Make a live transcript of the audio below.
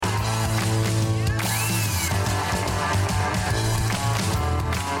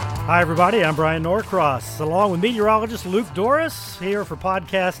Hi, everybody. I'm Bryan Norcross, along with meteorologist Luke Doris, here for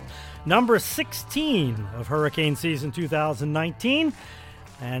podcast number 16 of hurricane season 2019.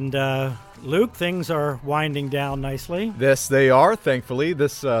 And Luke, things are winding down nicely. Yes, they are, thankfully.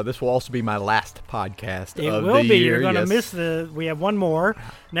 This will also be my last podcast of the year. It will be. You're going to miss we have one more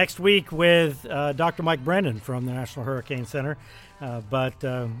next week with Dr. Mike Brennan from the National Hurricane Center. But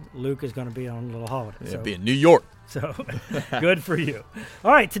Luke is going to be on a little holiday. Yeah, be in New York. So good for you.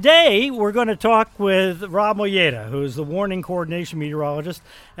 All right, today we're going to talk with Rob Molleda, who is the warning coordination meteorologist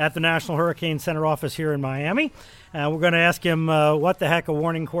at the National Hurricane Center office here in Miami. We're going to ask him what the heck a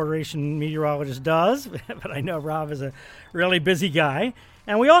warning coordination meteorologist does, but I know Rob is a really busy guy.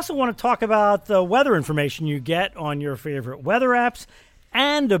 And we also want to talk about the weather information you get on your favorite weather apps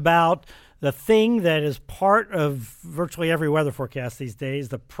and about the thing that is part of virtually every weather forecast these days,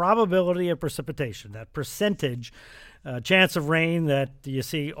 the probability of precipitation, that percentage chance of rain that you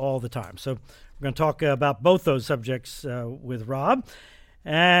see all the time. So we're going to talk about both those subjects with Rob.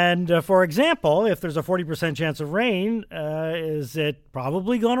 And for example, if there's a 40% chance of rain, is it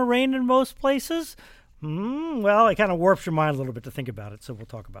probably going to rain in most places? Well, it kind of warps your mind a little bit to think about it, so we'll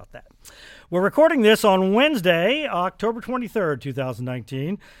talk about that. We're recording this on Wednesday, October 23rd,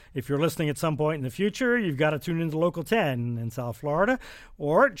 2019. If you're listening at some point in the future, you've got to tune into Local 10 in South Florida,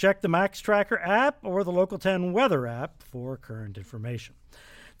 or check the Max Tracker app or the Local 10 weather app for current information.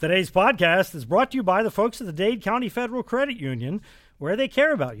 Today's podcast is brought to you by the folks at the Dade County Federal Credit Union, where they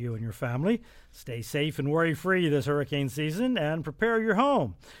care about you and your family. Stay safe and worry-free this hurricane season and prepare your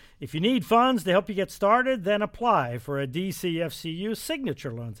home. If you need funds to help you get started, then apply for a DCFCU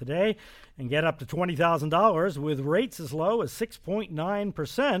signature loan today and get up to $20,000 with rates as low as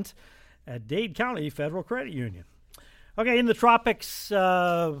 6.9% at Dade County Federal Credit Union. Okay, in the tropics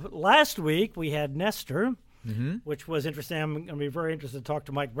last week, we had Nestor, which was interesting. I'm going to be very interested to talk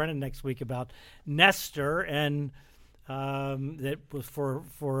to Mike Brennan next week about Nestor, and that was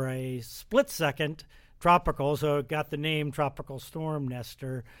for a split second tropical, so it got the name Tropical Storm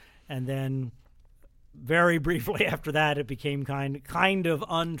Nestor. And then very briefly after that, it became kind of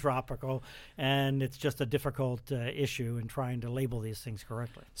untropical, and it's just a difficult issue in trying to label these things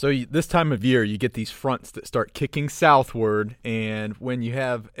correctly. So this time of year, you get these fronts that start kicking southward, and when you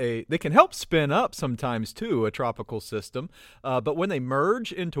have they can help spin up sometimes, too, a tropical system. But when they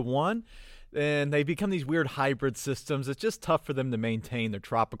merge into one, and they become these weird hybrid systems. It's just tough for them to maintain their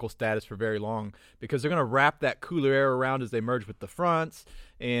tropical status for very long because they're going to wrap that cooler air around as they merge with the fronts,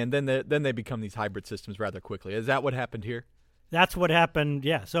 and then they become these hybrid systems rather quickly. Is that what happened here? That's what happened,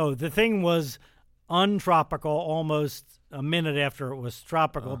 yeah. So the thing was untropical almost a minute after it was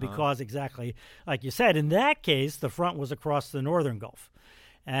tropical because exactly like you said, in that case, the front was across the northern Gulf,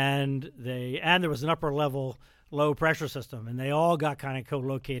 and there was an upper level low pressure system, and they all got kind of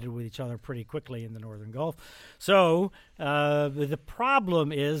co-located with each other pretty quickly in the northern Gulf. So the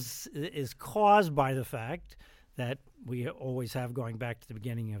problem is caused by the fact that we always have, going back to the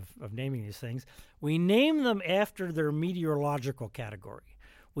beginning of naming these things, we name them after their meteorological category.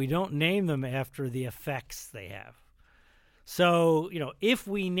 We don't name them after the effects they have. So, if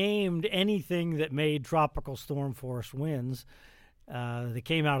we named anything that made tropical storm force winds that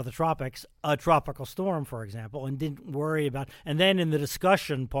came out of the tropics, a tropical storm, for example, and didn't worry about, and then in the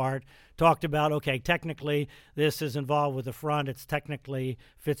discussion part talked about, okay, technically this is involved with the front, it's technically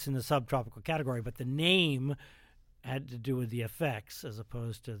fits in the subtropical category, but the name had to do with the effects as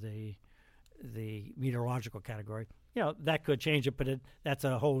opposed to the meteorological category. That could change it, but that's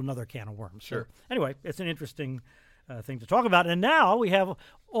a whole other can of worms. Sure. So, anyway, it's an interesting thing to talk about. And now we have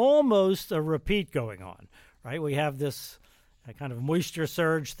almost a repeat going on, right? We have this kind of moisture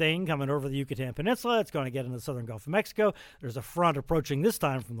surge thing coming over the Yucatan Peninsula. It's going to get into the southern Gulf of Mexico. There's a front approaching this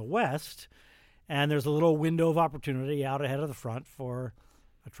time from the west, and there's a little window of opportunity out ahead of the front for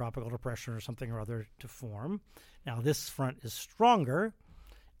a tropical depression or something or other to form. Now, this front is stronger,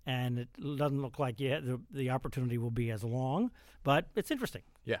 and it doesn't look like the opportunity will be as long, but it's interesting.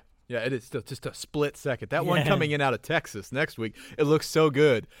 Yeah, it is still just a split second. That one coming in out of Texas next week, it looks so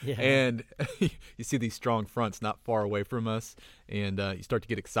good. Yeah. And you see these strong fronts not far away from us, and you start to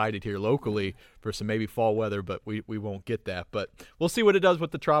get excited here locally for some maybe fall weather, but we won't get that. But we'll see what it does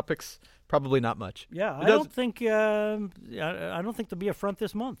with the tropics. Probably not much. Yeah, I don't think there'll be a front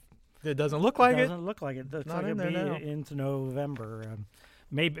this month. It doesn't look like it? It doesn't look like it. It's not like in there now. Into November.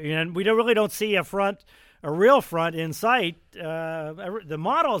 Maybe, and we really don't see a real front in sight. The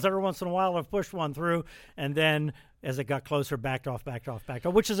models every once in a while have pushed one through, and then as it got closer, backed off,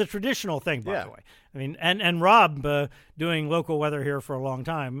 which is a traditional thing, by the way. I mean, and Rob, doing local weather here for a long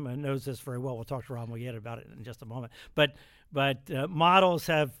time, knows this very well. We'll talk to Rob Molleda about it in just a moment. But models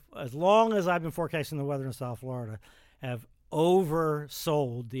have, as long as I've been forecasting the weather in South Florida, have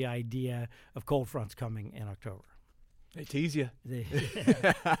oversold the idea of cold fronts coming in October. They tease you.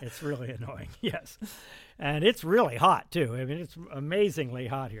 It's really annoying, yes. And it's really hot, too. I mean, it's amazingly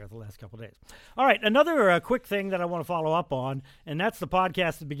hot here the last couple of days. All right, another quick thing that I want to follow up on, and that's the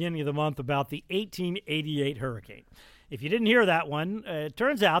podcast at the beginning of the month about the 1888 hurricane. If you didn't hear that one, it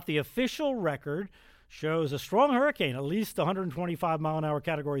turns out the official record shows a strong hurricane, at least 125-mile-an-hour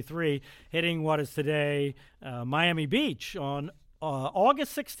Category 3, hitting what is today Miami Beach on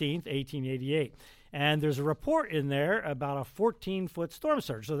August 16th, 1888. And there's a report in there about a 14-foot storm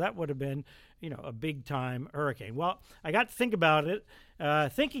surge. So that would have been, a big-time hurricane. Well, I got to thinking about it,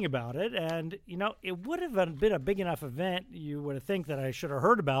 and, it would have been a big enough event, you would have think that I should have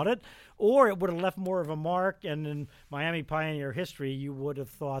heard about it, or it would have left more of a mark, and in Miami Pioneer history, you would have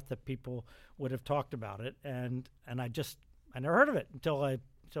thought that people would have talked about it, and I never heard of it until I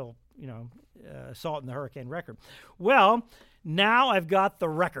saw it in the hurricane record. Well, now I've got the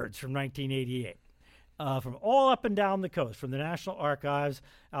records from 1988. From all up and down the coast, from the National Archives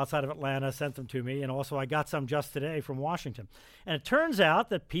outside of Atlanta, sent them to me, and also I got some just today from Washington. And it turns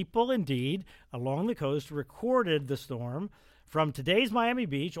out that people indeed along the coast recorded the storm from today's Miami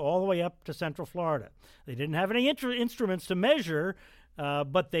Beach all the way up to Central Florida. They didn't have any instruments to measure,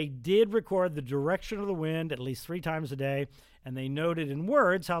 but they did record the direction of the wind at least 3 times a day, and they noted in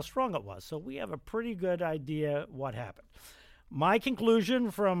words how strong it was. So we have a pretty good idea what happened. My conclusion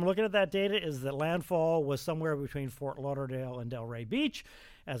from looking at that data is that landfall was somewhere between Fort Lauderdale and Delray Beach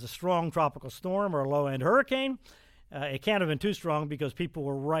as a strong tropical storm or a low-end hurricane. It can't have been too strong because people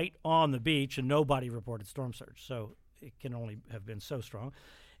were right on the beach and nobody reported storm surge, so it can only have been so strong.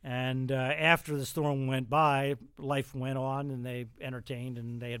 And after the storm went by, life went on, and they entertained,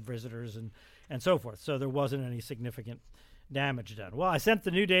 and they had visitors and so forth. So there wasn't any significant damage done. Well, I sent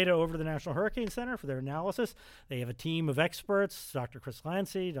the new data over to the National Hurricane Center for their analysis. They have a team of experts, Dr. Chris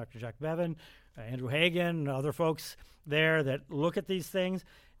Clancy, Dr. Jack Bevan, Andrew Hagan, other folks there that look at these things,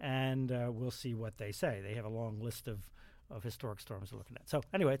 and we'll see what they say. They have a long list of historic storms they're looking at. So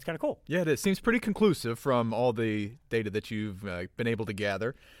anyway, it's kind of cool. Yeah, it seems pretty conclusive from all the data that you've been able to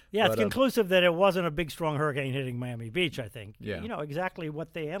gather. Yeah, it's conclusive that it wasn't a big, strong hurricane hitting Miami Beach, I think. Yeah. Exactly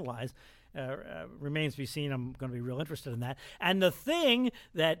what they analyzed remains to be seen. I'm going to be real interested in that. And the thing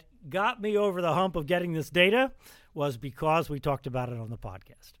that got me over the hump of getting this data was because we talked about it on the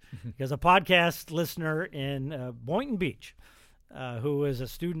podcast. Because a podcast listener in Boynton Beach, who is a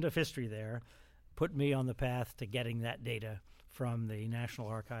student of history there, put me on the path to getting that data from the National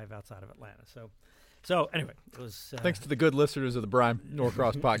Archive outside of Atlanta. So anyway, it was thanks to the good listeners of the Bryan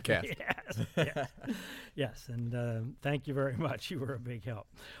Norcross Podcast. yes, and thank you very much. You were a big help.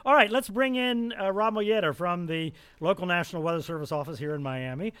 All right, let's bring in Rob Molleda from the local National Weather Service office here in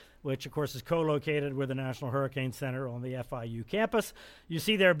Miami, which of course is co-located with the National Hurricane Center on the FIU campus. You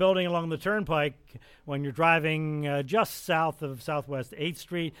see their building along the turnpike when you're driving just south of Southwest 8th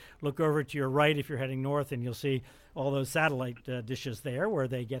Street. Look over to your right if you're heading north, and you'll see all those satellite dishes there where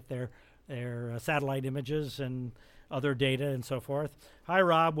they get their satellite images and other data and so forth. Hi,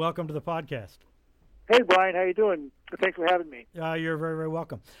 Rob. Welcome to the podcast. Hey, Brian. How you doing? Thanks for having me. You're very, very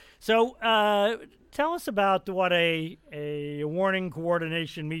welcome. So tell us about what a warning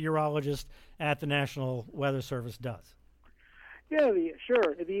coordination meteorologist at the National Weather Service does. Yeah,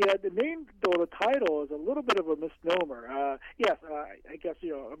 sure. The name, though, the title is a little bit of a misnomer. Yes, I guess,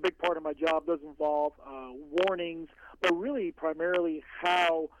 a big part of my job does involve warnings, but really primarily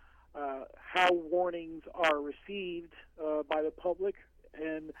how warnings are received by the public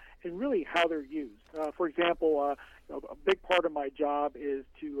and really how they're used. For example, a big part of my job is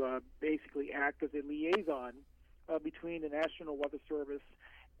to basically act as a liaison between the National Weather Service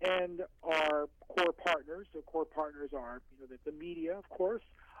and our core partners. So core partners are the media, of course,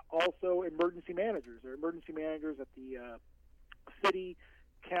 also emergency managers. There are emergency managers at the city,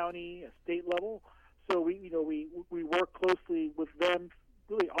 county, state level. So we work closely with them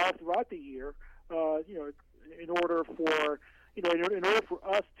really all throughout the year, in order for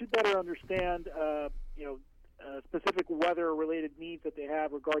us to better understand, specific weather-related needs that they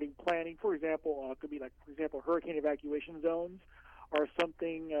have regarding planning. For example, it could be hurricane evacuation zones, or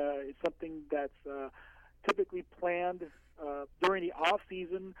something that's typically planned during the off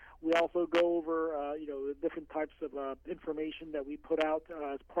season. We also go over, the different types of information that we put out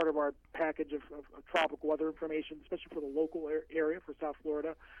as part of our package of tropical weather information, especially for the local area for South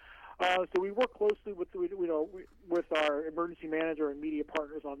Florida. So we work closely with our emergency manager and media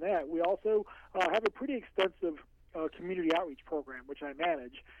partners on that. We also have a pretty extensive community outreach program, which I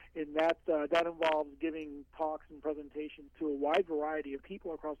manage, and that involves giving talks and presentations to a wide variety of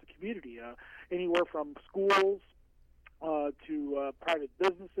people across the community, anywhere from schools to private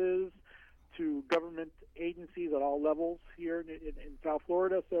businesses to government agencies at all levels here in South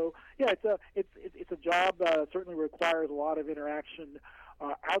Florida. So yeah, it's a job that certainly requires a lot of interaction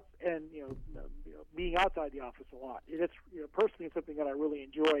out and being outside the office a lot. It's personally it's something that I really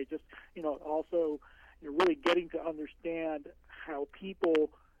enjoy. Just also really getting to understand how people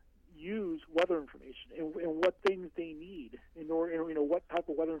use weather information and what things they need in order, what type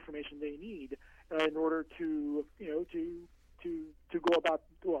of weather information they need in order to go about,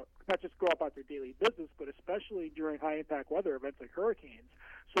 well, not just go about their daily business, but especially during high impact weather events like hurricanes,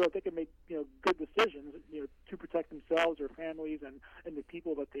 so that they can make good decisions to protect themselves, their families, and the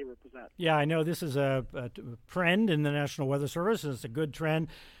people that they represent. Yeah, I know this is a trend in the National Weather Service, and it's a good trend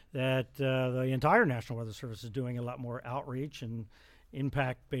that the entire National Weather Service is doing a lot more outreach and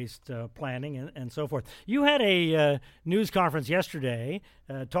impact-based planning and so forth. You had a news conference yesterday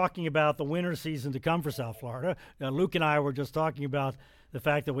talking about the winter season to come for South Florida. Luke and I were just talking about the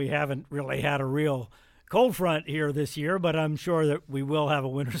fact that we haven't really had a real cold front here this year, but I'm sure that we will have a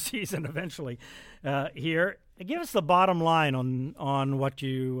winter season eventually here. Give us the bottom line on what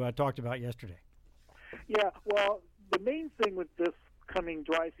you talked about yesterday. Yeah, well, the main thing with this coming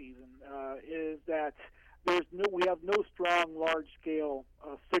dry season is that we have no strong, large-scale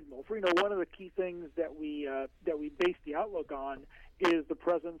signal. One of the key things that we base the outlook on is the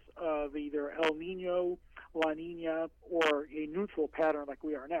presence of either El Nino, La Nina, or a neutral pattern like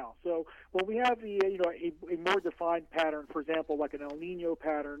we are now. So when we have a more defined pattern, for example, like an El Nino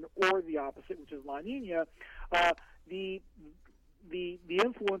pattern, or the opposite, which is La Nina, the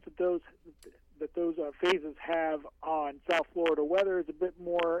influence that those phases have on South Florida weather is it's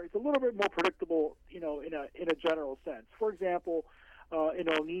a little bit more predictable, in a general sense. For example, in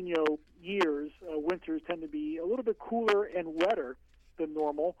El Nino years, winters tend to be a little bit cooler and wetter than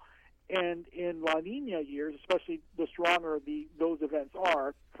normal, and in La Nina years, especially the stronger those events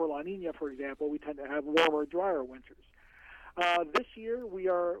are, for La Nina, for example, we tend to have warmer, drier winters. This year,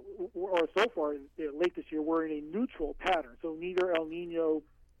 so far, late this year, we're in a neutral pattern, so neither El Nino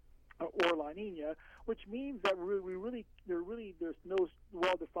or La Nina, which means that there's no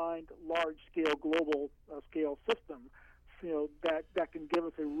well-defined large-scale global scale system, that can give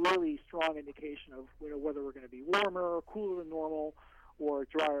us a really strong indication of whether we're going to be warmer or cooler than normal, or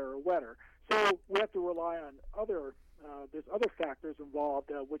drier or wetter. So we have to rely on there's other factors involved,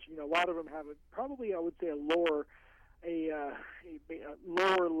 which a lot of them have probably I would say a lower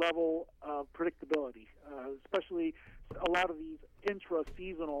level of predictability, especially a lot of these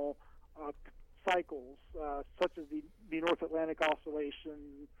intra-seasonal cycles, such as the North Atlantic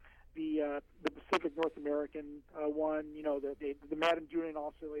Oscillation, the Pacific North American one, the Madame Julian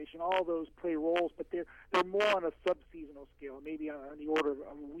Oscillation. All those play roles, but they're more on a sub-seasonal scale, maybe on the order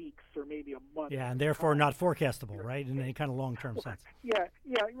of weeks or maybe a month. Yeah, and therefore not forecastable, right, in any kind of long-term sense. Yeah,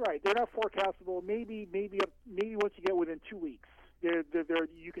 right. They're not forecastable. Maybe once you get within 2 weeks,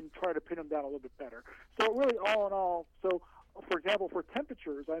 you can try to pin them down a little bit better. So really, all in all, for example, for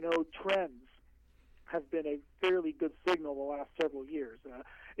temperatures, I know trends have been a fairly good signal the last several years.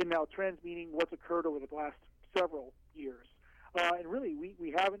 And now trends meaning what's occurred over the last several years. And really,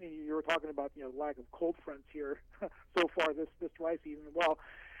 we haven't, and you were talking about the lack of cold fronts here so far this dry season. Well,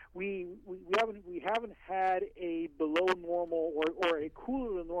 we haven't had a below normal or a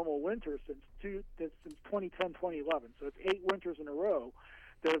cooler than normal winter since 2010, 2011. So it's 8 winters in a row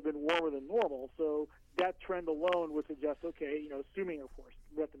that have been warmer than normal. So that trend alone would suggest, okay, assuming, of course,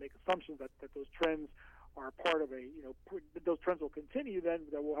 we have to make assumptions that those trends are part of those trends will continue, then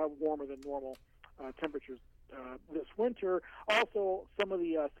that we'll have warmer than normal temperatures this winter. Also, some of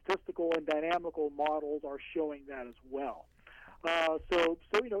the statistical and dynamical models are showing that as well. So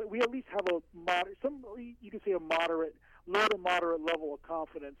we at least have you could say a low to moderate level of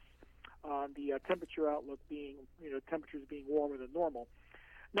confidence on the temperature outlook being, temperatures being warmer than normal.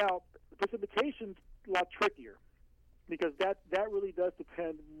 Now, precipitation's a lot trickier because that really does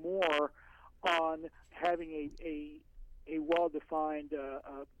depend more on having a well-defined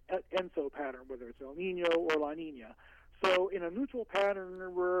ENSO pattern, whether it's El Nino or La Nina. So in a neutral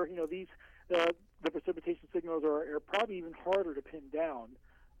pattern where the precipitation signals are probably even harder to pin down.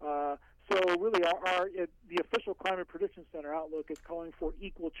 So really, the official Climate Prediction Center outlook is calling for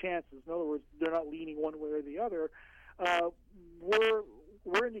equal chances. In other words, they're not leaning one way or the other.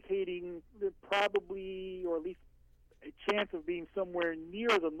 We're indicating that probably, or at least a chance of being somewhere near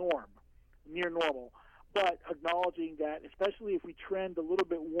the norm, near normal. But acknowledging that, especially if we trend a little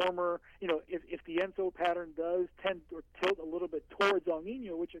bit warmer, if the ENSO pattern does tend or tilt a little bit towards El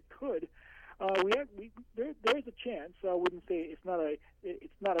Nino, which it could, there's a chance. I wouldn't say it's not a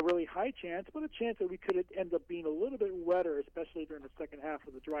really high chance, but a chance that we could end up being a little bit wetter, especially during the second half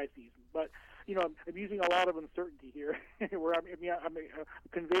of the dry season. But I'm using a lot of uncertainty here, where I'm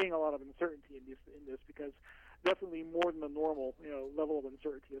conveying a lot of uncertainty in this because definitely more than the normal level of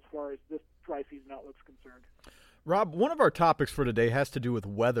uncertainty as far as this dry season outlook's concerned. Rob, one of our topics for today has to do with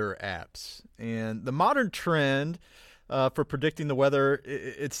weather apps, and the modern trend for predicting the weather,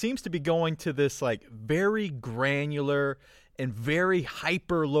 it seems to be going to this like very granular and very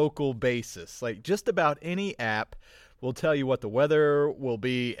hyper local basis. Like just about any app will tell you what the weather will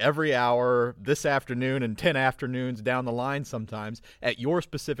be every hour this afternoon and 10 afternoons down the line sometimes at your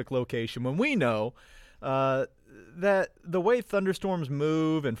specific location, when we know that the way thunderstorms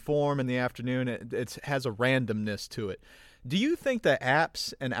move and form in the afternoon, it has a randomness to it. Do you think that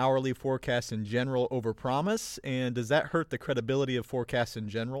apps and hourly forecasts in general overpromise, and does that hurt the credibility of forecasts in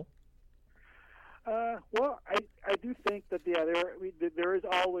general? Well, I do think that there is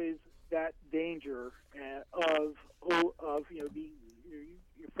always that danger of your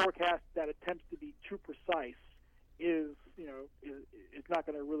forecast that attempts to be too precise is not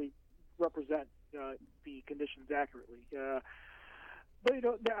going to really represent the conditions accurately. But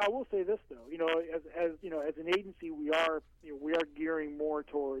I will say this though, as an agency, we are gearing more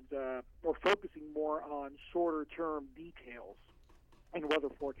towards or focusing more on shorter term details in weather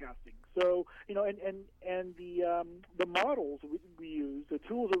forecasting. So and the models we use, the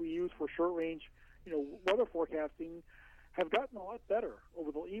tools that we use for short range weather forecasting have gotten a lot better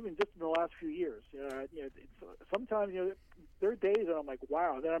even just in the last few years. Sometimes there are days that I'm like,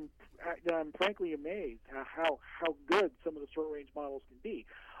 wow, that I'm frankly amazed how good some of the short range models can be.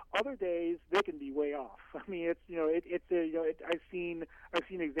 Other days they can be way off. I mean, I've seen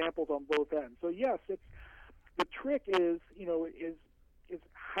examples on both ends. So yes, the trick is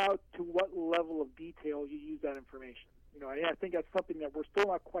how to what level of detail you use that information. I think that's something that we're still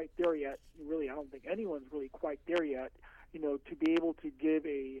not quite there yet. Really, I don't think anyone's really quite there yet. To be able to give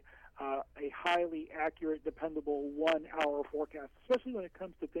a highly accurate, dependable 1 hour forecast, especially when it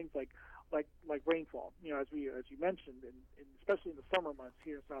comes to things like rainfall. As you mentioned, and especially in the summer months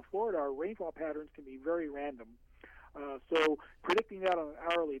here in South Florida, our rainfall patterns can be very random. So predicting that on an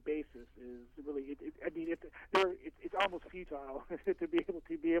hourly basis is really it's almost futile to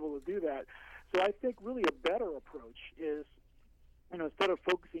be able to do that. So I think really a better approach is instead of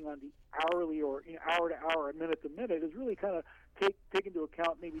focusing on the hourly or hour to hour, minute to minute, is really kind of take into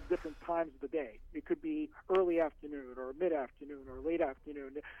account maybe different times of the day. It could be early afternoon or mid afternoon or late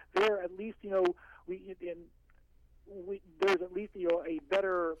afternoon. There at least there's at least a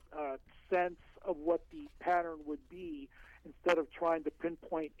better sense of what the pattern would be, instead of trying to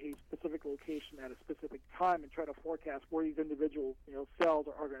pinpoint a specific location at a specific time and try to forecast where these individual cells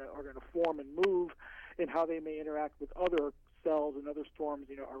are going to form and move, and how they may interact with other cells and other storms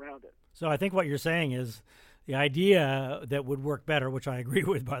around it. So I think what you're saying is the idea that would work better, which I agree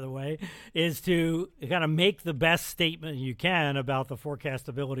with, by the way, is to kind of make the best statement you can about the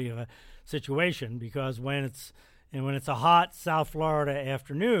forecastability of a situation, because when it's a hot South Florida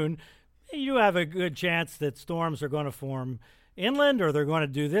afternoon, you have a good chance that storms are going to form inland, or they're going to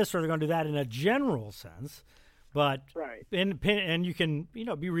do this, or they're going to do that in a general sense. But right. And you can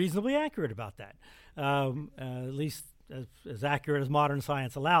be reasonably accurate about that, at least as accurate as modern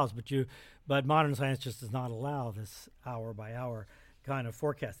science allows. But modern science just does not allow this hour by hour kind of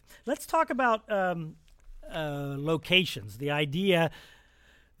forecast. Let's talk about locations. The idea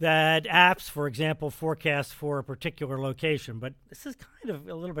that apps, for example, forecast for a particular location. But this is kind of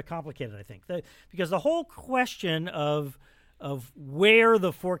a little bit complicated, I think, because the whole question of where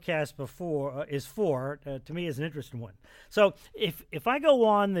the forecast is for, to me, is an interesting one. So if I go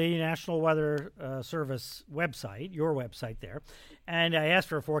on the National Weather Service website, your website there, and I ask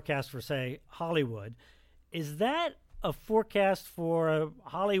for a forecast for, say, Hollywood, is that a forecast for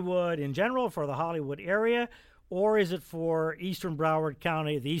Hollywood in general, for the Hollywood area, or is it for Eastern Broward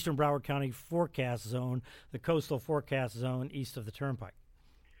County, the Eastern Broward County forecast zone, the coastal forecast zone east of the Turnpike?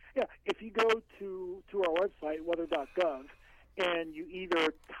 Yeah, if you go to our website, weather.gov, and you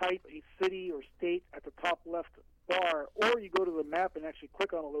either type a city or state at the top left bar, or you go to the map and actually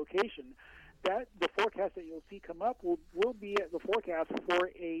click on a location, that the forecast that you'll see come up will be the forecast for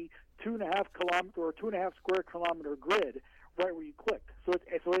a 2.5 kilometer or 2.5 square kilometer grid right where you click. So it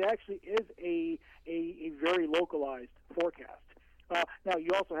actually is a very localized forecast. Now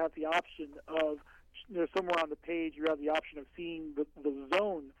you also have the option of somewhere on the page you have the option of seeing the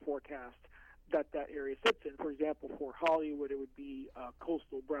zone forecast that area sits in. For example, for Hollywood, it would be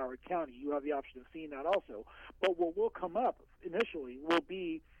coastal Broward County. You have the option of seeing that also. But what will come up initially will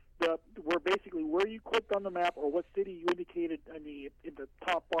be where you clicked on the map or what city you indicated in the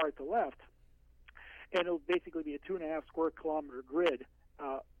top bar at the left, and it'll basically be a 2.5 square kilometer grid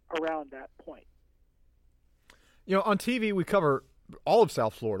around that point. On TV we cover all of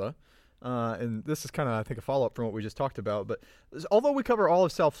South Florida. And this is kind of, I think, a follow-up from what we just talked about. But although we cover all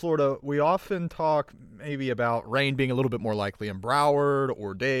of South Florida, we often talk maybe about rain being a little bit more likely in Broward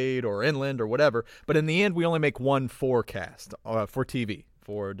or Dade or inland or whatever. But in the end, we only make one forecast for TV,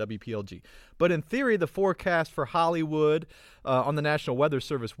 for WPLG. But in theory, the forecast for Hollywood on the National Weather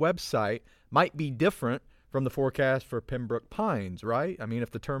Service website might be different from the forecast for Pembroke Pines, right? I mean, if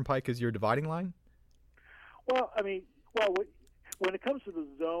the Turnpike is your dividing line? Well, when it comes to the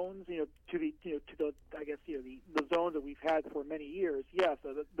zones, the zones that we've had for many years, yes,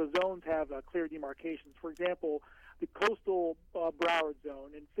 the zones have clear demarcations. For example, the coastal Broward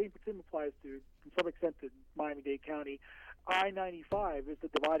zone, and same applies to some extent to Miami-Dade County. I-95 is the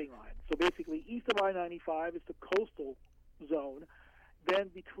dividing line. So basically, east of I-95 is the coastal zone. Then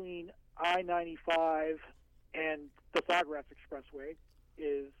between I-95 and the Sawgrass Expressway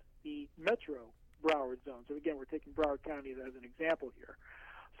is the Metro Broward zone. So again, we're taking Broward County as an example here.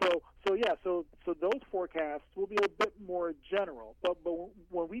 So those forecasts will be a bit more general. But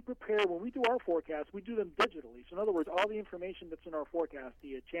when we do our forecasts, we do them digitally. So in other words, all the information that's in our forecast,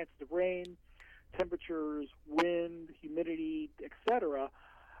 the chances of rain, temperatures, wind, humidity, etc.,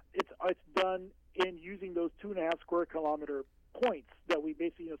 it's done in using those 2.5 square kilometer points that we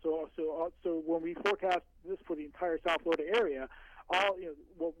basically. So when we forecast this for the entire South Florida area,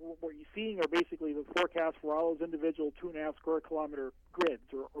 what you're seeing are basically the forecast for all those individual 2.5 square kilometer grids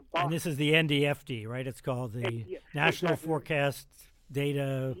or boxes. And this is the NDFD, right? It's called the National Forecast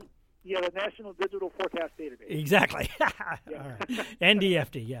Data. Yeah, the National Digital Forecast Database. Exactly. All right.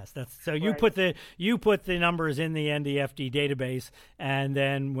 NDFD, yes. That's so you right. you put the numbers in the NDFD database, and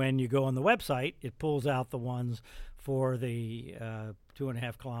then when you go on the website, it pulls out the ones for the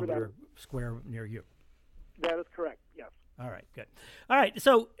 2.5 kilometer square near you. That is correct. Yes. All right, good. All right,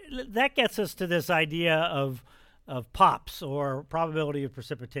 so that gets us to this idea of POPs, or probability of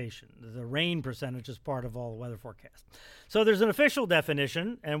precipitation. The rain percentage is part of all the weather forecasts. So there's an official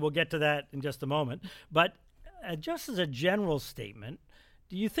definition, and we'll get to that in just a moment. But just as a general statement,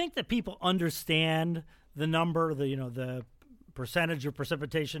 do you think that people understand the number, the percentage of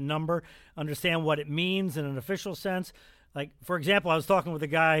precipitation number, understand what it means in an official sense? Like, for example, I was talking with a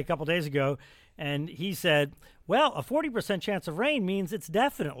guy a couple days ago, and he said, well, a 40% chance of rain means it's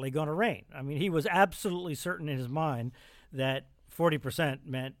definitely going to rain. I mean, he was absolutely certain in his mind that 40%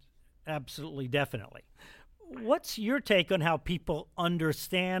 meant absolutely definitely. What's your take on how people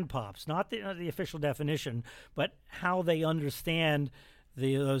understand POPs? Not the official definition, but how they understand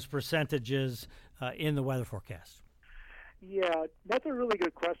those percentages in the weather forecast? Yeah, that's a really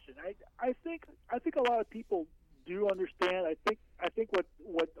good question. I think a lot of people do understand. I think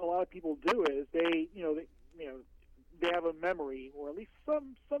what a lot of people do is they have a memory, or at least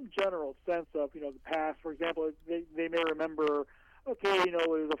some general sense of the past. For example, they may remember, okay,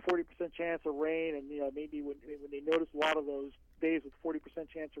 there's a 40% chance of rain, and maybe when they notice a lot of those days with 40%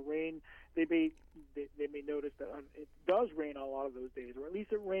 chance of rain, they may notice that it does rain on a lot of those days, or at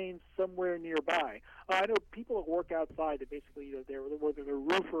least it rains somewhere nearby. I know people that work outside that basically whether they're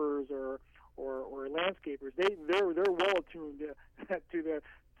roofers or landscapers, they're well attuned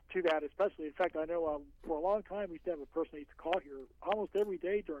to that, especially. In fact, I know for a long time we used to have a person who used to call here almost every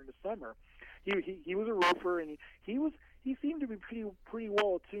day during the summer. He was a roofer, and he seemed to be pretty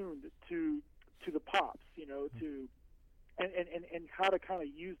well attuned to the POPs, to and how to kind of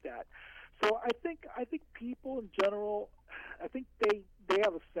use that. So I think people in general, I think they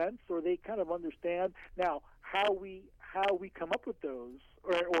have a sense, or they kind of understand. Now how we come up with those,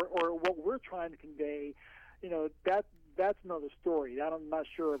 or what we're trying to convey, that's another story. I'm not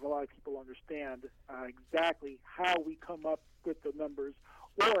sure if a lot of people understand exactly how we come up with the numbers,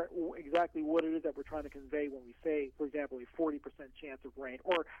 or exactly what it is that we're trying to convey when we say, for example, a 40% chance of rain,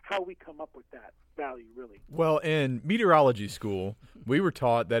 or how we come up with that value, really. Well, in meteorology school, we were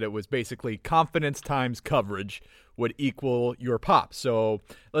taught that it was basically confidence times coverage would equal your POP. So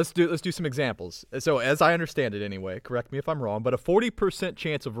let's do some examples. So as I understand it anyway, correct me if I'm wrong, but a 40%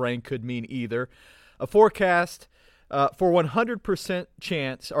 chance of rain could mean either a forecast for 100%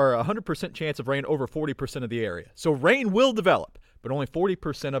 chance, or 100% chance of rain over 40% of the area. So rain will develop, but only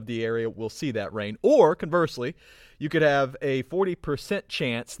 40% of the area will see that rain. Or conversely, you could have a 40%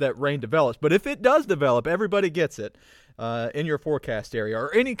 chance that rain develops. But if it does develop, everybody gets it in your forecast area,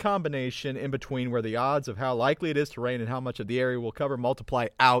 or any combination in between where the odds of how likely it is to rain and how much of the area will cover multiply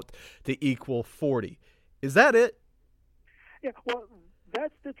out to equal 40. Is that it? Yeah, well,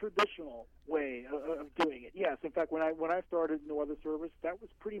 that's the traditional way of doing it. Yes, in fact, when I started in the Weather Service, that was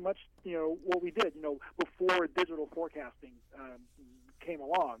pretty much what we did. Before digital forecasting came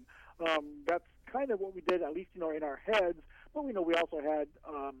along, that's kind of what we did, at least in our heads. But we also had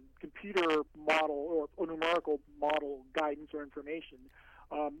computer model or numerical model guidance or information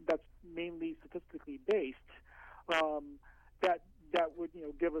that's mainly statistically based. That would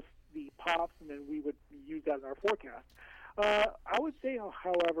give us the pops, and then we would use that in our forecast. I would say,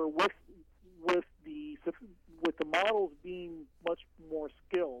 however, with the models being much more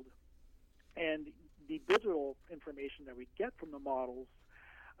skilled and the digital information that we get from the models,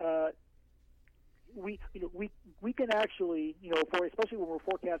 we can actually, especially when we're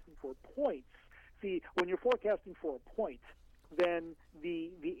forecasting for points. See, when you're forecasting for a point, then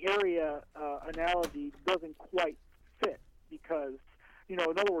the area analogy doesn't quite fit, because in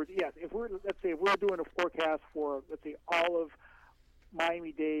other words, yes, let's say we're doing a forecast for, let's say, all of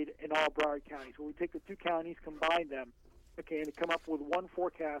Miami-Dade and all Broward counties, where we take the two counties, combine them, and to come up with one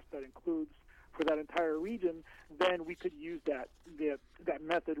forecast that includes for that entire region, then we could use that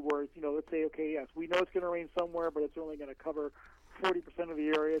method where, let's say, okay, yes, we know it's going to rain somewhere, but it's only going to cover 40% of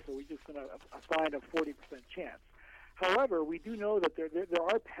the area, so we're just going to assign a 40% chance. However, we do know that there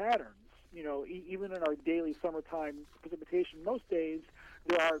are patterns. Even in our daily summertime precipitation, most days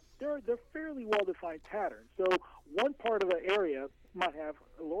they're fairly well-defined patterns. So one part of the area might have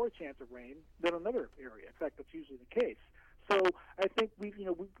a lower chance of rain than another area. In fact, that's usually the case. So I think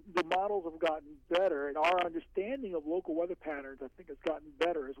the models have gotten better, and our understanding of local weather patterns, I think, has gotten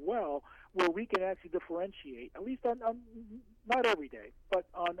better as well, where we can actually differentiate, at least on not every day, but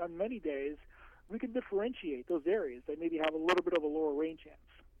on many days, we can differentiate those areas that maybe have a little bit of a lower rain chance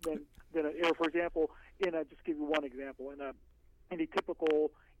than for example, just give you one example, in a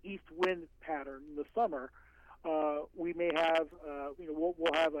typical east wind pattern in the summer, we may have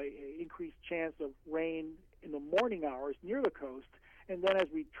we'll have a increased chance of rain in the morning hours near the coast, and then as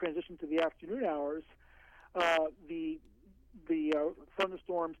we transition to the afternoon hours, the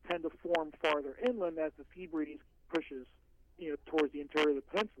thunderstorms tend to form farther inland as the sea breeze pushes towards the interior of the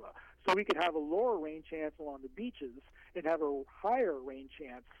peninsula. So we could have a lower rain chance along the beaches and have a higher rain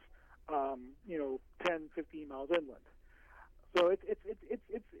chance 10, 15 miles inland. So it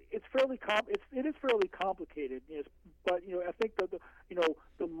is fairly complicated, but I think that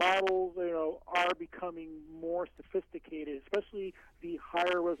the models are becoming more sophisticated, especially the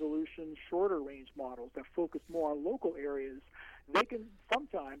higher resolution, shorter range models that focus more on local areas. They can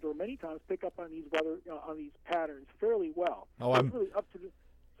sometimes or many times pick up on these patterns fairly well. It's really up to just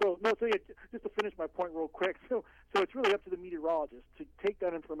to finish my point real quick. So it's really up to the meteorologist to take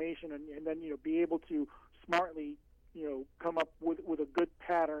that information and then be able to smartly come up with a good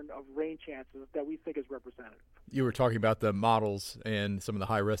pattern of rain chances that we think is representative. You were talking about the models and some of the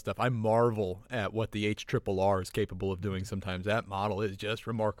high-risk stuff. I marvel at what the HRRR is capable of doing sometimes. That model is just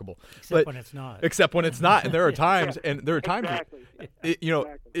remarkable. When it's not. Except when it's not. And there are times, Exactly.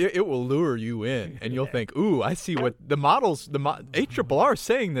 It will lure you in, and you'll think, ooh, I see what the models, the HRRR is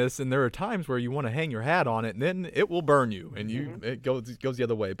saying this, and there are times where you want to hang your hat on it, and then it will burn you, and it goes the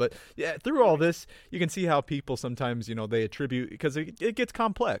other way. But yeah, through all this, you can see how people sometimes, they attribute, because it gets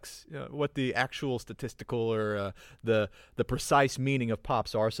complex, what the actual statistical or the precise meaning of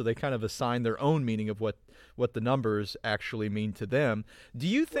pops are, so they kind of assign their own meaning of what the numbers actually mean to them. Do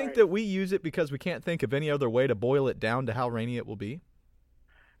you think that we use it because we can't think of any other way to boil it down to how rainy it will be?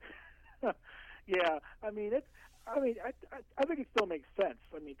 Yeah, I think it still makes sense.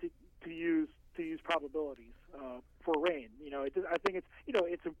 To use probabilities for rain. I think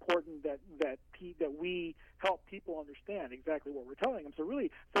it's important that we help people understand exactly what we're telling them.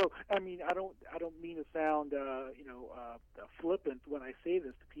 I don't mean to sound flippant when I say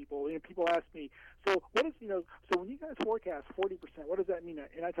this to people. People ask me, so what is so when you guys forecast 40%, what does that mean?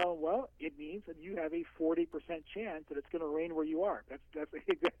 And I tell them, well, it means that you have a 40% chance that it's going to rain where you are. That's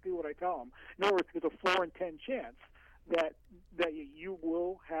exactly what I tell them. In other words, it's a 4 in 10 chance that you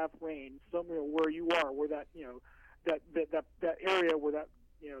will have rain somewhere where you are, where that that area where that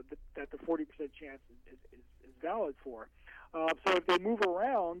the 40% chance is valid for. So if they move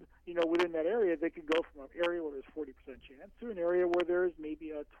around, within that area, they could go from an area where there's 40% chance to an area where there's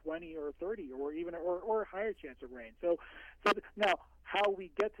maybe a 20 or 30 or even or a higher chance of rain. So now how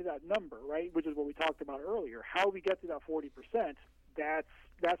we get to that number, right, which is what we talked about earlier, how we get to that 40%,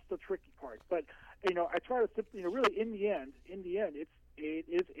 really in the end, it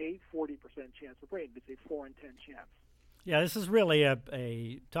is a 40% chance of rain. It's a 4 in 10 chance. Yeah, this is really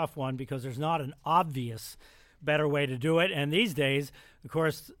a tough one because there's not an obvious better way to do it. And these days, of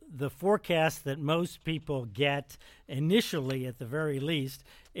course, the forecast that most people get initially, at the very least,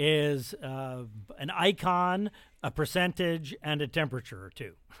 is an icon, a percentage, and a temperature or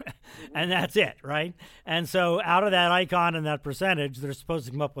two. And that's it, right? And so out of that icon and that percentage, they're supposed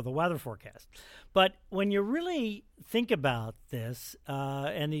to come up with a weather forecast. But when you really think about this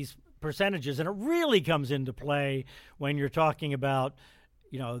and these percentages, and it really comes into play when you're talking about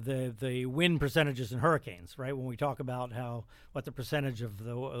the wind percentages in hurricanes, right? When we talk about what the percentage of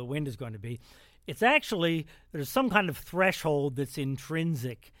the wind is going to be, it's actually, there's some kind of threshold that's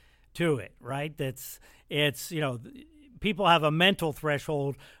intrinsic to it, right? People have a mental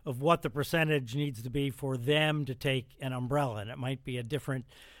threshold of what the percentage needs to be for them to take an umbrella, and it might be a different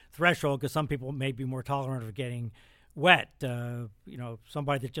threshold because some people may be more tolerant of getting wet.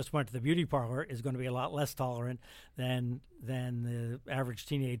 Somebody that just went to the beauty parlor is going to be a lot less tolerant than the average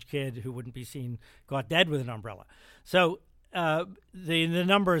teenage kid who wouldn't be seen caught dead with an umbrella. So the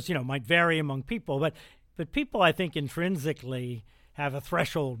numbers, might vary among people, but people, I think, intrinsically have a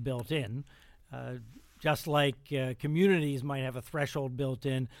threshold built in, just like communities might have a threshold built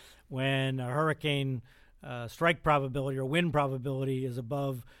in when a hurricane strike probability or wind probability is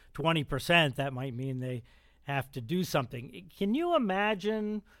above 20%. That might mean they have to do something. Can you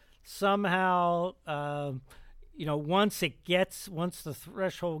imagine somehow, once the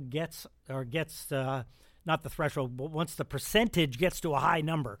threshold gets not the threshold, but once the percentage gets to a high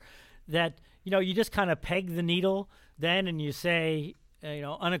number, that, you just kind of peg the needle then and you say,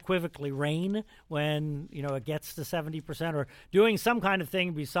 unequivocally rain when, it gets to 70%, or doing some kind of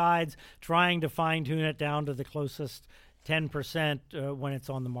thing besides trying to fine tune it down to the closest 10% when it's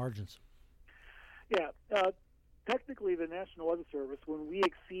on the margins? Yeah, technically the National Weather Service, when we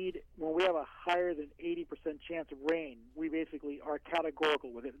have a higher than 80% chance of rain, we basically are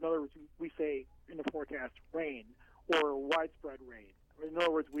categorical with it. In other words, we say in the forecast rain or widespread rain. In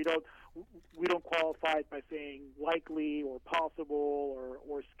other words, we don't qualify it by saying likely or possible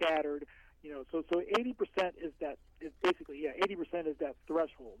or scattered. So 80% is basically 80% is that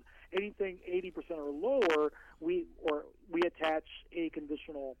threshold. Anything 80% or lower, we attach a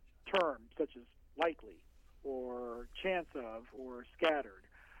conditional term such as likely or chance of or scattered.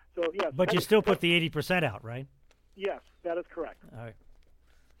 So yes. But you still put the 80% out, right? Yes, that is correct. All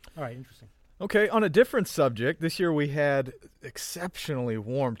right, interesting. Okay, on a different subject, this year we had exceptionally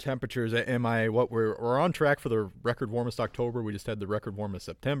warm temperatures at MIA. We're on track for the record warmest October. We just had the record warmest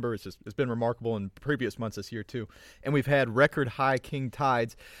September. It's been remarkable in previous months this year too, and we've had record high king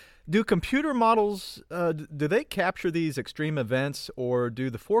tides. Do computer models do they capture these extreme events, or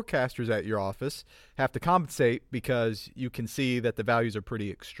do the forecasters at your office have to compensate because you can see that the values are pretty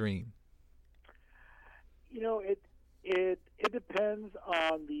extreme? It depends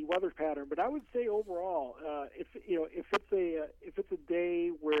on the weather pattern, but I would say overall, if it's a day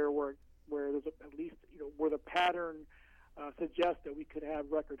where there's at least where the pattern suggests that we could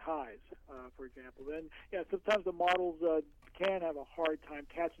have record highs, for example, then sometimes the models can have a hard time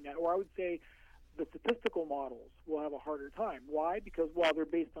catching that. Or I would say the statistical models will have a harder time. Why? Because while they're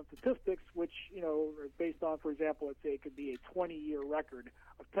based on statistics, which are based on, for example, let's say it could be a 20-year record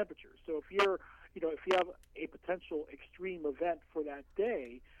of temperatures. So if you have a potential extreme event for that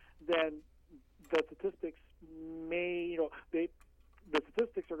day, then the statistics the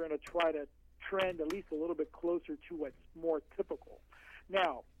statistics are going to try to trend at least a little bit closer to what's more typical.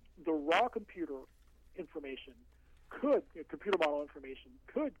 Now, the raw computer model information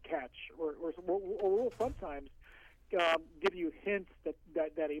could catch or will sometimes give you hints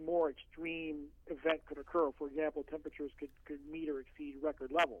that a more extreme event could occur. For example, temperatures could meet or exceed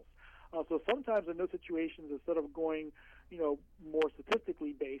record levels. So sometimes in those situations, instead of going, more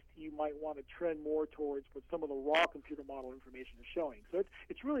statistically based, you might want to trend more towards what some of the raw computer model information is showing. So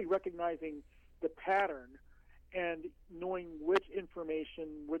it's really recognizing the pattern and knowing which information,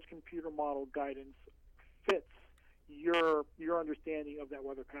 which computer model guidance fits your understanding of that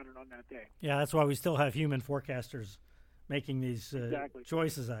weather pattern on that day. Yeah, that's why we still have human forecasters making these exactly.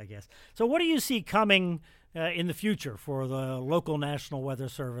 choices, I guess. So what do you see coming in the future for the local National Weather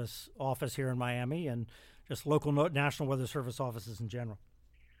Service office here in Miami and just local National Weather Service offices in general?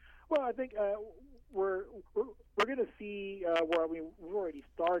 Well, I think we're going to see, we've already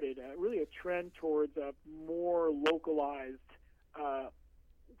started, really a trend towards more localized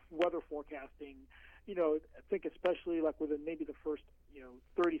weather forecasting. I think especially like within maybe the first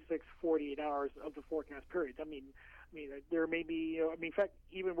 36, 48 hours of the forecast period. I mean, I mean, there may be, in fact,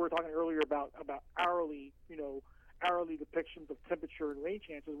 even we were talking earlier about hourly, hourly depictions of temperature and rain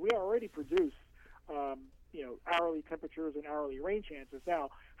chances. We already produce, hourly temperatures and hourly rain chances. Now,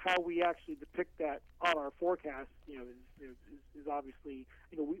 how we actually depict that on our forecast, is obviously,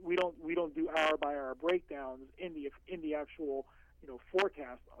 we don't do hour by hour breakdowns in the actual,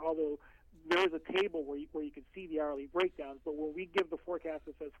 forecast. Although there is a table where you can see the hourly breakdowns, but when we give the forecast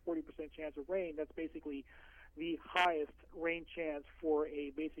that says 40% chance of rain, that's basically the highest rain chance for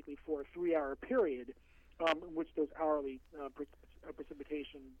a 3-hour period, in which those hourly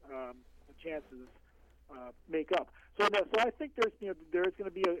precipitation chances make up. So I think there's going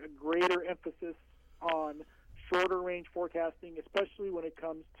to be a greater emphasis on shorter range forecasting, especially when it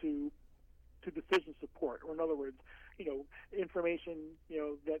comes to decision support, or in other words, information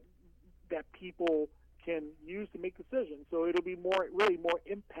that people can use to make decisions. So it'll be really more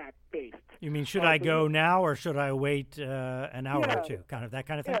impact based. You mean should I go now or should I wait an hour or two? Kind of that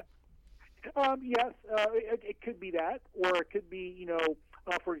kind of thing. Yeah. Yes, it could be that, or it could be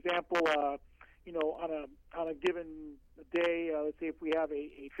for example, on a given day, let's say if we have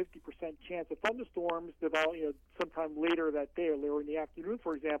a 50% chance of thunderstorms develop, sometime later that day or later in the afternoon,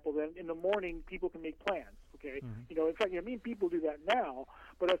 for example, then in the morning people can make plans. Okay, mm-hmm. In fact, people do that now,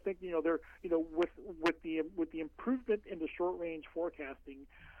 but I think they're with the improvement in the short range forecasting,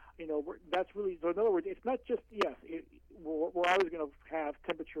 that's really, so in other words, it's not just we're always going to have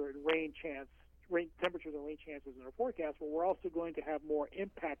temperature and rain temperatures and rain chances in our forecast, but we're also going to have more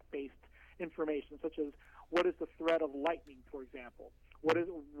impact based information, such as what is the threat of lightning, for example, what is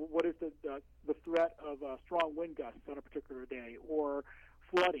the threat of strong wind gusts on a particular day, or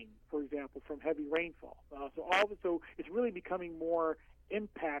flooding, for example, from heavy rainfall. So it's really becoming more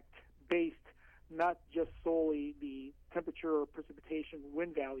impact-based, not just solely the temperature or precipitation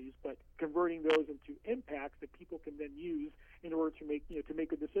wind values, but converting those into impacts that people can then use in order to make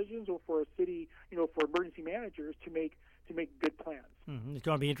good decisions, or for a city, for emergency managers to make good plans. Mm-hmm. It's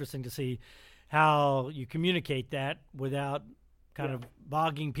going to be interesting to see how you communicate that without kind of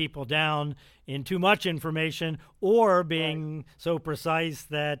bogging people down in too much information, or being so precise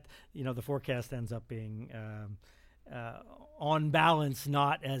that the forecast ends up being on balance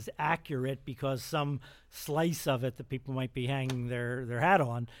not as accurate, because some slice of it that people might be hanging their hat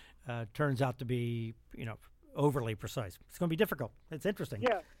on turns out to be overly precise. It's going to be difficult. It's interesting.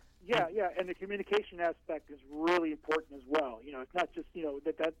 Yeah, and the communication aspect is really important as well. It's not just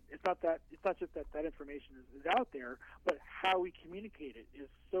it's not just that information is out there, but how we communicate it is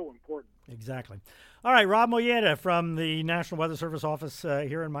so important. Exactly. All right, Rob Molleda from the National Weather Service office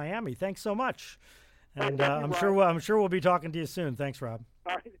here in Miami. Thanks so much, and I'm sure we'll be talking to you soon. Thanks, Rob.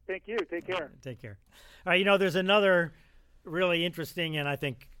 All right, thank you. Take care. Take care. All right, there's another really interesting and I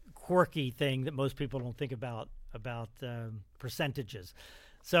think quirky thing that most people don't think about percentages.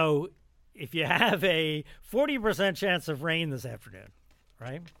 So if you have a 40% chance of rain this afternoon,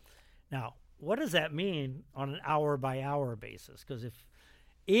 right? Now, what does that mean on an hour-by-hour basis? Because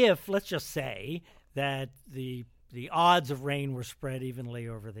if let's just say that the odds of rain were spread evenly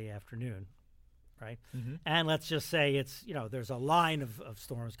over the afternoon, right? Mm-hmm. And let's just say it's, there's a line of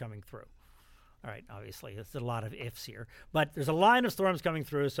storms coming through. All right, obviously, it's a lot of ifs here. But there's a line of storms coming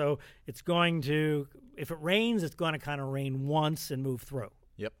through, so it's going to, if it rains, it's going to kind of rain once and move through.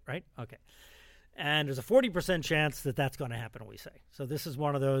 Yep. Right? Okay. And there's a 40% chance that that's going to happen, we say. So this is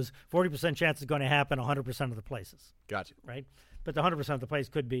one of those 40% chance is going to happen 100% of the places. Gotcha. Right? But the 100% of the place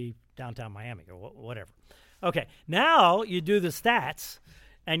could be downtown Miami or whatever. Okay. Now you do the stats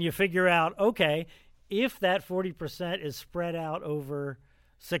and you figure out, okay, if that 40% is spread out over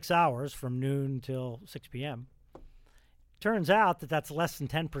 6 hours from noon till 6 p.m., turns out that that's less than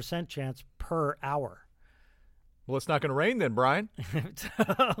 10% chance per hour. Well, it's not going to rain then, Bryan.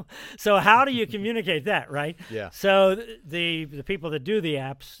 So how do you communicate that, right? Yeah. So the people that do the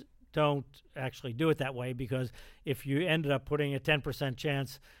apps don't actually do it that way, because if you ended up putting a 10%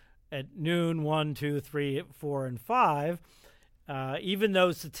 chance at noon, 1, 2, 3, 4, and 5, even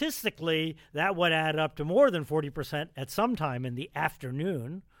though statistically that would add up to more than 40% at some time in the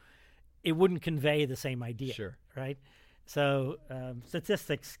afternoon, it wouldn't convey the same idea. Sure. Right? So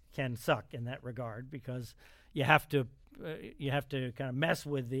statistics can suck in that regard, because you have to kind of mess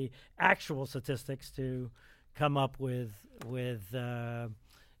with the actual statistics to come up with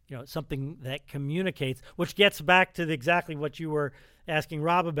something that communicates, which gets back to exactly what you were asking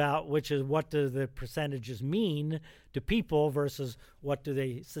Rob about, which is what do the percentages mean to people versus what do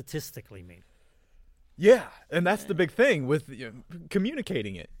they statistically mean? Yeah, and that's the big thing with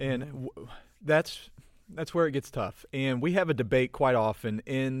communicating it, and that's where it gets tough. And we have a debate quite often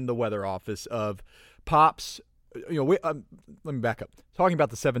in the weather office of pops let me back up. Talking about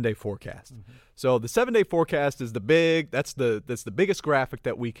the 7-day forecast. Mm-hmm. So the 7-day forecast is that's the biggest graphic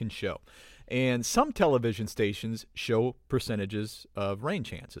that we can show. And some television stations show percentages of rain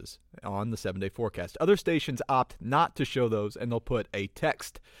chances on the 7-day forecast. Other stations opt not to show those, and they'll put a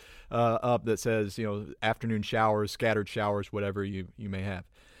text up that says, afternoon showers, scattered showers, whatever you may have.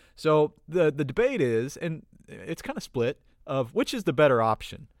 So the debate is, and it's kind of split, of which is the better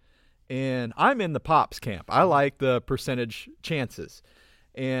option. And I'm in the Pops camp. I like the percentage chances,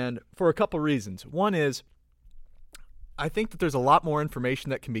 and for a couple reasons. One is I think that there's a lot more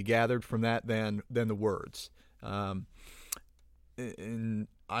information that can be gathered from that than the words. And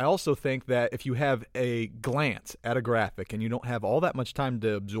I also think that if you have a glance at a graphic and you don't have all that much time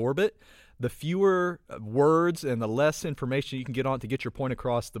to absorb it, the fewer words and the less information you can get on to get your point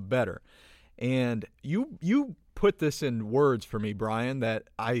across, the better. And you put this in words for me, Bryan, that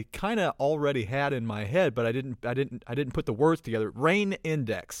I kind of already had in my head, but I didn't put the words together. Rain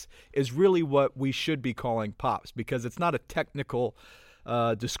index is really what we should be calling Pops, because it's not a technical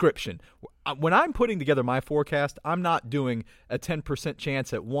description. When I'm putting together my forecast, I'm not doing a 10%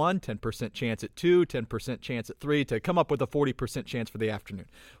 chance at 1, 10% chance at 2, 10% chance at 3 to come up with a 40% chance for the afternoon.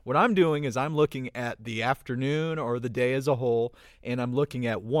 What I'm doing is I'm looking at the afternoon or the day as a whole, and I'm looking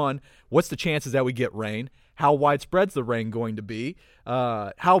at, 1, what's the chances that we get rain? How widespread's the rain going to be?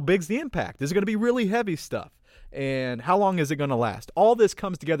 How big's the impact? Is it going to be really heavy stuff? And how long is it going to last? All this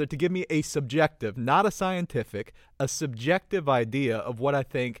comes together to give me a subjective, not a scientific, a subjective idea of what I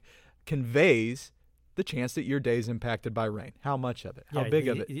think conveys the chance that your day is impacted by rain. How much of it? How big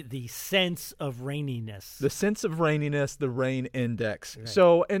of it? The sense of raininess. The sense of raininess, the rain index. Right.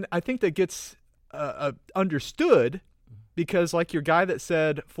 So, and I think that gets understood because, like your guy that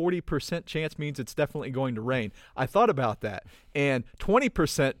said 40% chance means it's definitely going to rain. I thought about that. And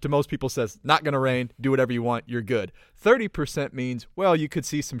 20% to most people says, not going to rain, do whatever you want, you're good. 30% means, well, you could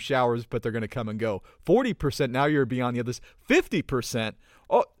see some showers, but they're going to come and go. 40%, now you're beyond the others. 50%,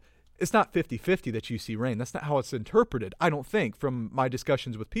 it's not 50-50 that you see rain. That's not how it's interpreted, I don't think, from my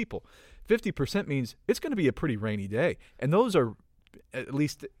discussions with people. 50% means it's going to be a pretty rainy day. And those are, at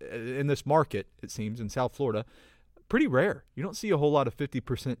least in this market, it seems, in South Florida, pretty rare. You don't see a whole lot of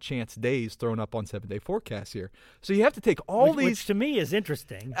 50% chance days thrown up on 7-day forecasts here. So you have to take all these. Which to me is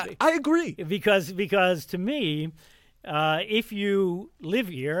interesting. I agree. Because to me, if you live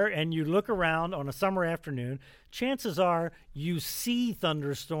here and you look around on a summer afternoon, chances are you see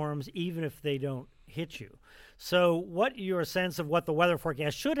thunderstorms even if they don't hit you. So what your sense of what the weather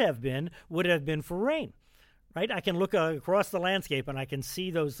forecast should have been would have been for rain, right? I can look across the landscape and I can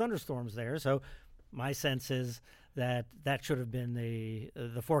see those thunderstorms there. So my sense is that should have been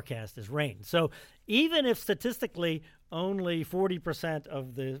the forecast is rain. So even if statistically only 40%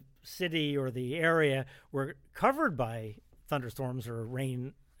 of the city or the area were covered by thunderstorms or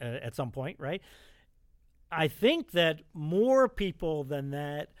rain at some point, right? I think that more people than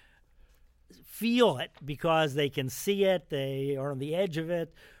that feel it because they can see it, they are on the edge of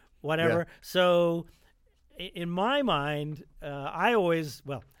it, whatever. Yeah. So in my mind, I always,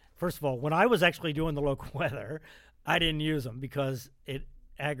 first of all, when I was actually doing the local weather, I didn't use them because it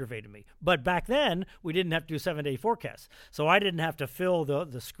aggravated me. But back then, we didn't have to do 7-day forecasts. So I didn't have to fill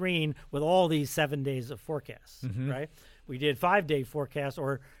the screen with all these 7 days of forecasts, right? We did 5-day forecasts,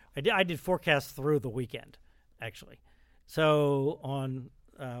 or I did forecasts through the weekend, actually. So on,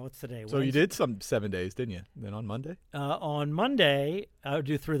 what's today? So Wednesday? You did some 7 days, didn't you? Then on Monday? On Monday, I would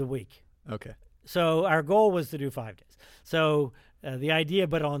do through the week. Okay. So our goal was to do 5 days. So the idea,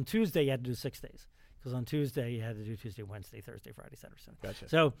 but on Tuesday, you had to do 6 days. Because on Tuesday, you had to do Tuesday, Wednesday, Thursday, Friday, Saturday, Sunday. Gotcha.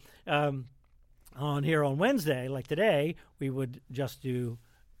 So on Wednesday, like today, we would just do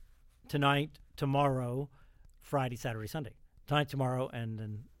tonight, tomorrow, Friday, Saturday, Sunday. Tonight, tomorrow,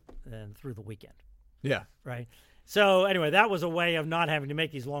 and then through the weekend. Yeah. Right? So anyway, that was a way of not having to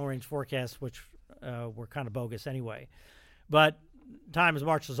make these long-range forecasts, which were kind of bogus anyway. But time as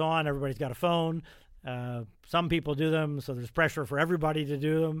marches on, everybody's got a phone. Some people do them, so there's pressure for everybody to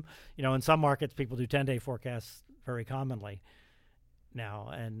do them. In some markets, people do 10-day forecasts very commonly now,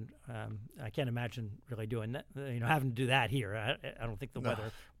 and I can't imagine really doing that. Having to do that here. I don't think the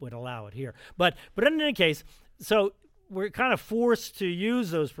weather would allow it here. But in any case, so we're kind of forced to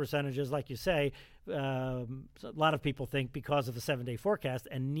use those percentages, like you say. A lot of people think because of the 7-day forecast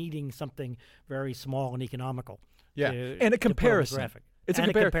and needing something very small and economical. Yeah, and a comparison. It's a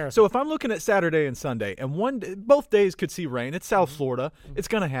And comparison. So if I'm looking at Saturday and Sunday, and both days could see rain, it's South Florida, it's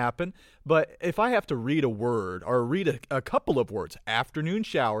going to happen. But if I have to read a word or read a couple of words, afternoon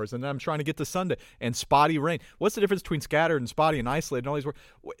showers, and then I'm trying to get to Sunday and spotty rain, what's the difference between scattered and spotty and isolated and all these words?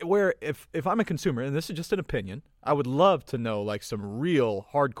 Where if I'm a consumer, and this is just an opinion, I would love to know like some real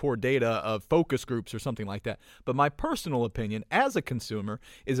hardcore data of focus groups or something like that. But my personal opinion as a consumer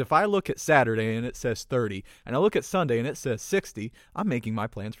is if I look at Saturday and it says 30, and I look at Sunday and it says 60, I'm making my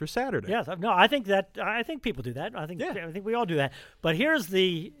plans for Saturday. Yes, no, I think people do that. I think we all do that. But here's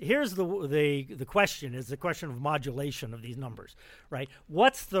the question is the question of modulation of these numbers, right?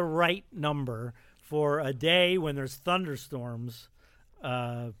 What's the right number for a day when there's thunderstorms?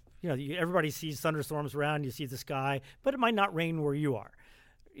 Everybody sees thunderstorms around. You see the sky, but it might not rain where you are.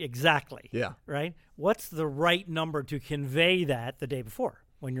 Exactly. Yeah. Right. What's the right number to convey that the day before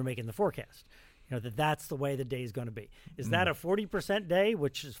when you're making the forecast? That's the way the day is going to be. Is that a 40% day,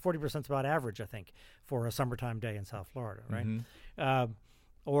 which is 40% about average, I think, for a summertime day in South Florida, right? Mm-hmm.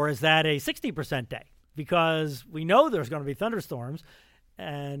 Or is that a 60% day? Because we know there's going to be thunderstorms,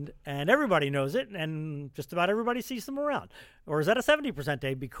 and everybody knows it, and just about everybody sees them around. Or is that a 70%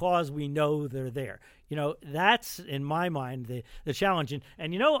 day because we know they're there? That's, in my mind, the challenge. And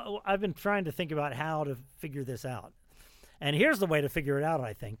I've been trying to think about how to figure this out. And here's the way to figure it out,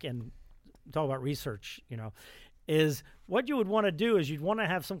 I think, and talk about research, is what you would want to do is you'd want to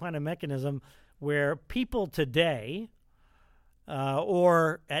have some kind of mechanism where people today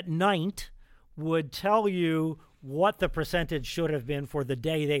or at night would tell you what the percentage should have been for the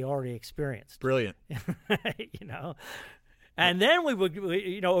day they already experienced. Brilliant. And then we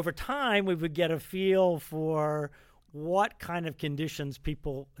would, over time, we would get a feel for what kind of conditions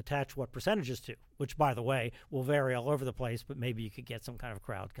people attach what percentages to, which, by the way, will vary all over the place, but maybe you could get some kind of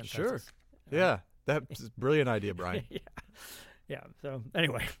crowd consensus. Sure. Yeah, that's a brilliant idea, Bryan. Yeah. So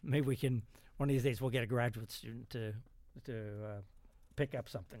anyway, maybe we can, one of these days, we'll get a graduate student to pick up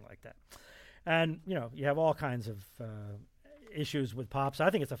something like that. And, you have all kinds of issues with POPs. I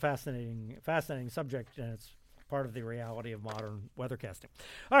think it's a fascinating subject, and it's part of the reality of modern weathercasting.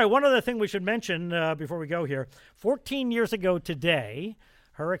 All right, one other thing we should mention before we go here. 14 years ago today,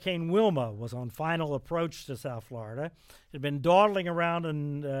 Hurricane Wilma was on final approach to South Florida. It had been dawdling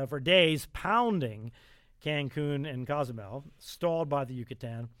around for days, pounding Cancun and Cozumel, stalled by the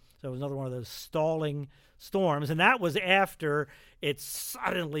Yucatan. So it was another one of those stalling storms. And that was after it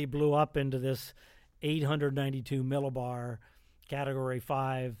suddenly blew up into this 892 millibar Category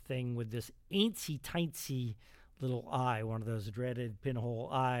 5 thing with this eensy-tiny little eye, one of those dreaded pinhole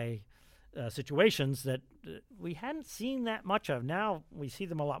eye situations that we hadn't seen that much of. Now we see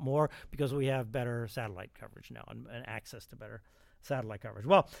them a lot more because we have better satellite coverage now and access to better satellite coverage.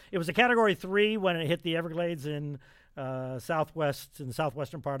 Well, it was a Category 3 when it hit the Everglades in the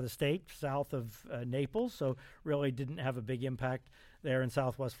southwestern part of the state, south of Naples, so really didn't have a big impact there in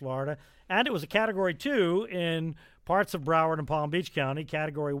southwest Florida. And it was a Category 2 in parts of Broward and Palm Beach County,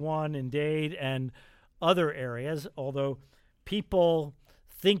 Category 1 in Dade and other areas, although people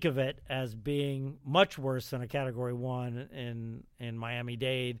think of it as being much worse than a Category 1 in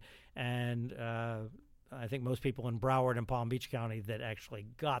Miami-Dade, and I think most people in Broward and Palm Beach County that actually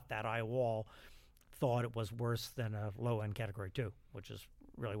got that eye wall thought it was worse than a low-end Category 2, which is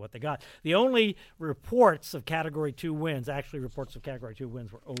really what they got. The only reports of Category 2 winds,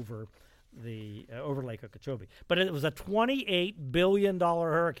 were over Lake Okeechobee. But it was a $28 billion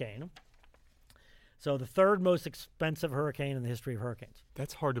hurricane. So the third most expensive hurricane in the history of hurricanes.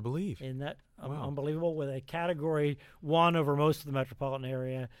 That's hard to believe. Isn't that unbelievable? With a Category 1 over most of the metropolitan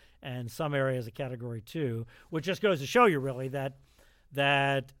area and some areas a Category 2, which just goes to show you really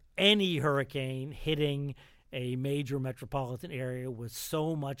that any hurricane hitting a major metropolitan area with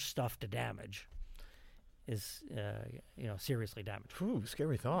so much stuff to damage is seriously damaged. Ooh,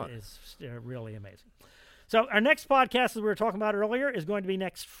 scary thought. It's really amazing. So our next podcast, as we were talking about earlier, is going to be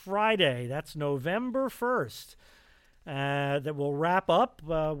next Friday. That's November 1st. That will wrap up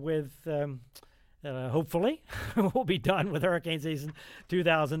with, hopefully, we'll be done with hurricane season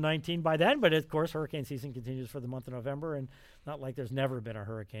 2019 by then. But, of course, hurricane season continues for the month of November, and not like there's never been a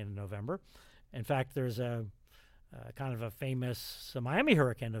hurricane in November. In fact, there's a kind of a famous Miami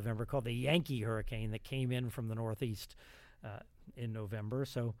hurricane in November called the Yankee hurricane that came in from the northeast in November.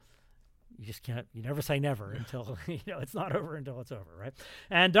 So you never say never until, it's not over until it's over, right?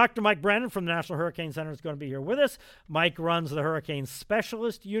 And Dr. Mike Brennan from the National Hurricane Center is going to be here with us. Mike runs the hurricane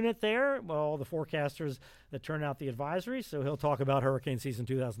specialist unit there, all the forecasters that turn out the advisories. So he'll talk about hurricane season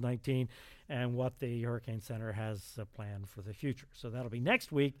 2019 and what the Hurricane Center has planned for the future. So that'll be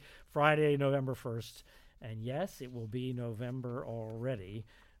next week, Friday, November 1st And yes, it will be November already.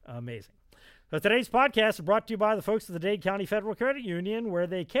 Amazing. So today's podcast is brought to you by the folks at the Dade County Federal Credit Union, where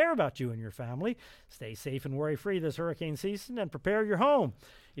they care about you and your family. Stay safe and worry-free this hurricane season and prepare your home.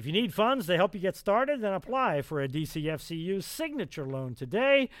 If you need funds to help you get started, then apply for a DCFCU signature loan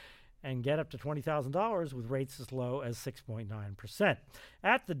today and get up to $20,000 with rates as low as 6.9%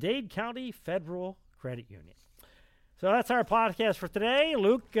 at the Dade County Federal Credit Union. So that's our podcast for today.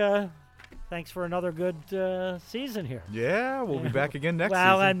 Luke, thanks for another good season here. Yeah, we'll be back again next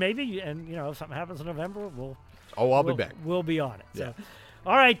well, season. and maybe, if something happens in November, I'll be back. We'll be on it. Yeah. So,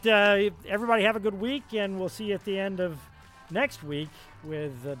 all right, everybody have a good week, and we'll see you at the end of next week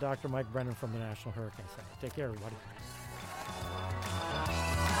with Dr. Mike Brennan from the National Hurricane Center. Take care, everybody.